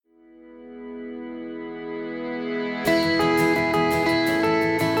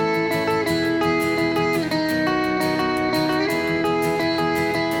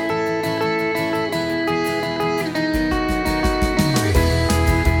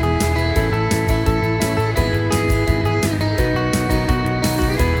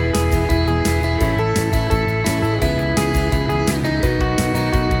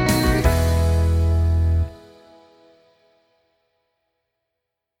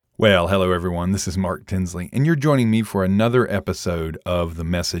Well, hello everyone. This is Mark Tinsley, and you're joining me for another episode of The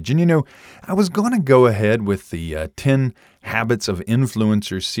Message. And I was going to go ahead with the 10 Habits of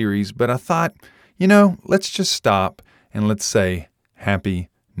Influencers series, but I thought, let's just stop and let's say Happy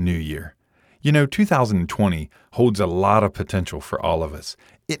New Year. 2020 holds a lot of potential for all of us.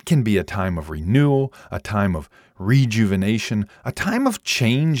 It can be a time of renewal, a time of rejuvenation, a time of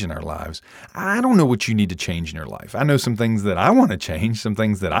change in our lives. I don't know what you need to change in your life. I know some things that I want to change, some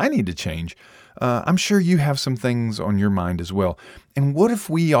things that I need to change. I'm sure you have some things on your mind as well. And what if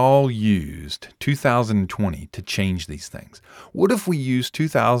we all used 2020 to change these things? What if we used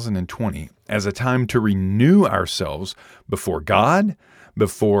 2020 as a time to renew ourselves before God,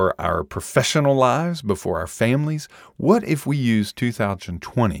 before our professional lives, before our families? What if we use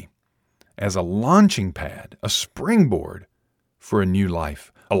 2020 as a launching pad, a springboard for a new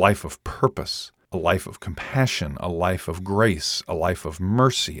life, a life of purpose, a life of compassion, a life of grace, a life of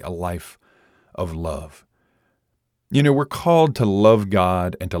mercy, a life of love? We're called to love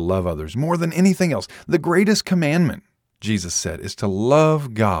God and to love others more than anything else. The greatest commandment, Jesus said, is to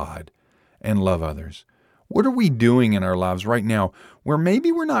love God and love others. What are we doing in our lives right now where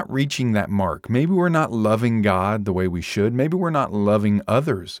maybe we're not reaching that mark? Maybe we're not loving God the way we should. Maybe we're not loving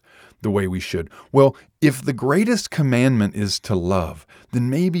others the way we should. Well, if the greatest commandment is to love, then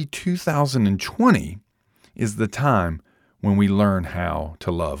maybe 2020 is the time when we learn how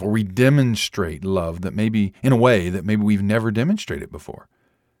to love, or we demonstrate love that maybe in a way that maybe we've never demonstrated before.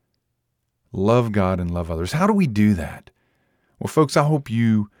 Love God and love others. How do we do that? Well, folks, I hope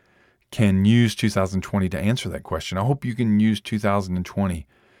you can use 2020 to answer that question. I hope you can use 2020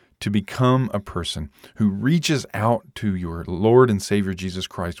 to become a person who reaches out to your Lord and Savior Jesus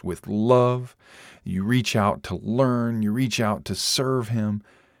Christ with love. You reach out to learn, you reach out to serve Him,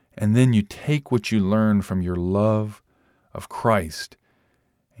 and then you take what you learn from your love of Christ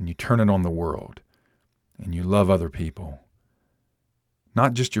and you turn it on the world and you love other people.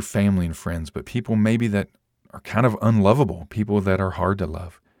 Not just your family and friends, but people maybe that are kind of unlovable, people that are hard to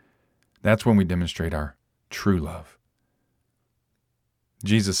love. That's when we demonstrate our true love.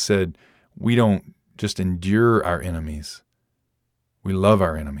 Jesus said, we don't just endure our enemies. We love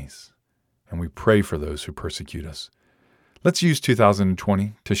our enemies, and we pray for those who persecute us. Let's use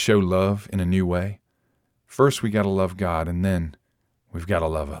 2020 to show love in a new way. First, we got to love God, and then we've got to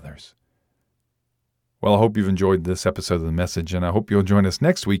love others. Well, I hope you've enjoyed this episode of The Message, and I hope you'll join us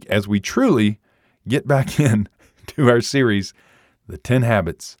next week as we truly get back in to our series, The 10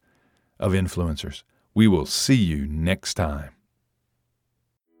 Habits of Influencers. We will see you next time.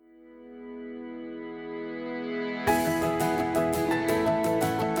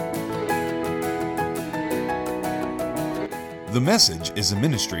 The Message is a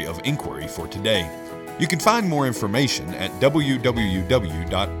ministry of Inquiry for Today. You can find more information at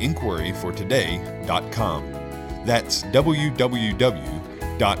www.inquiryfortoday.com. That's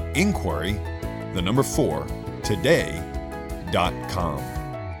www.inquiry4today.com.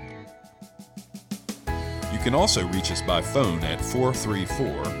 You can also reach us by phone at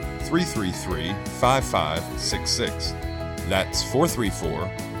 434-333-5566. That's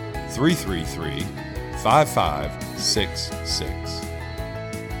 434-333-5566.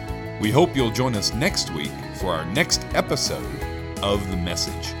 We hope you'll join us next week for our next episode of The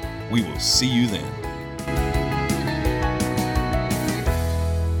Message. We will see you then.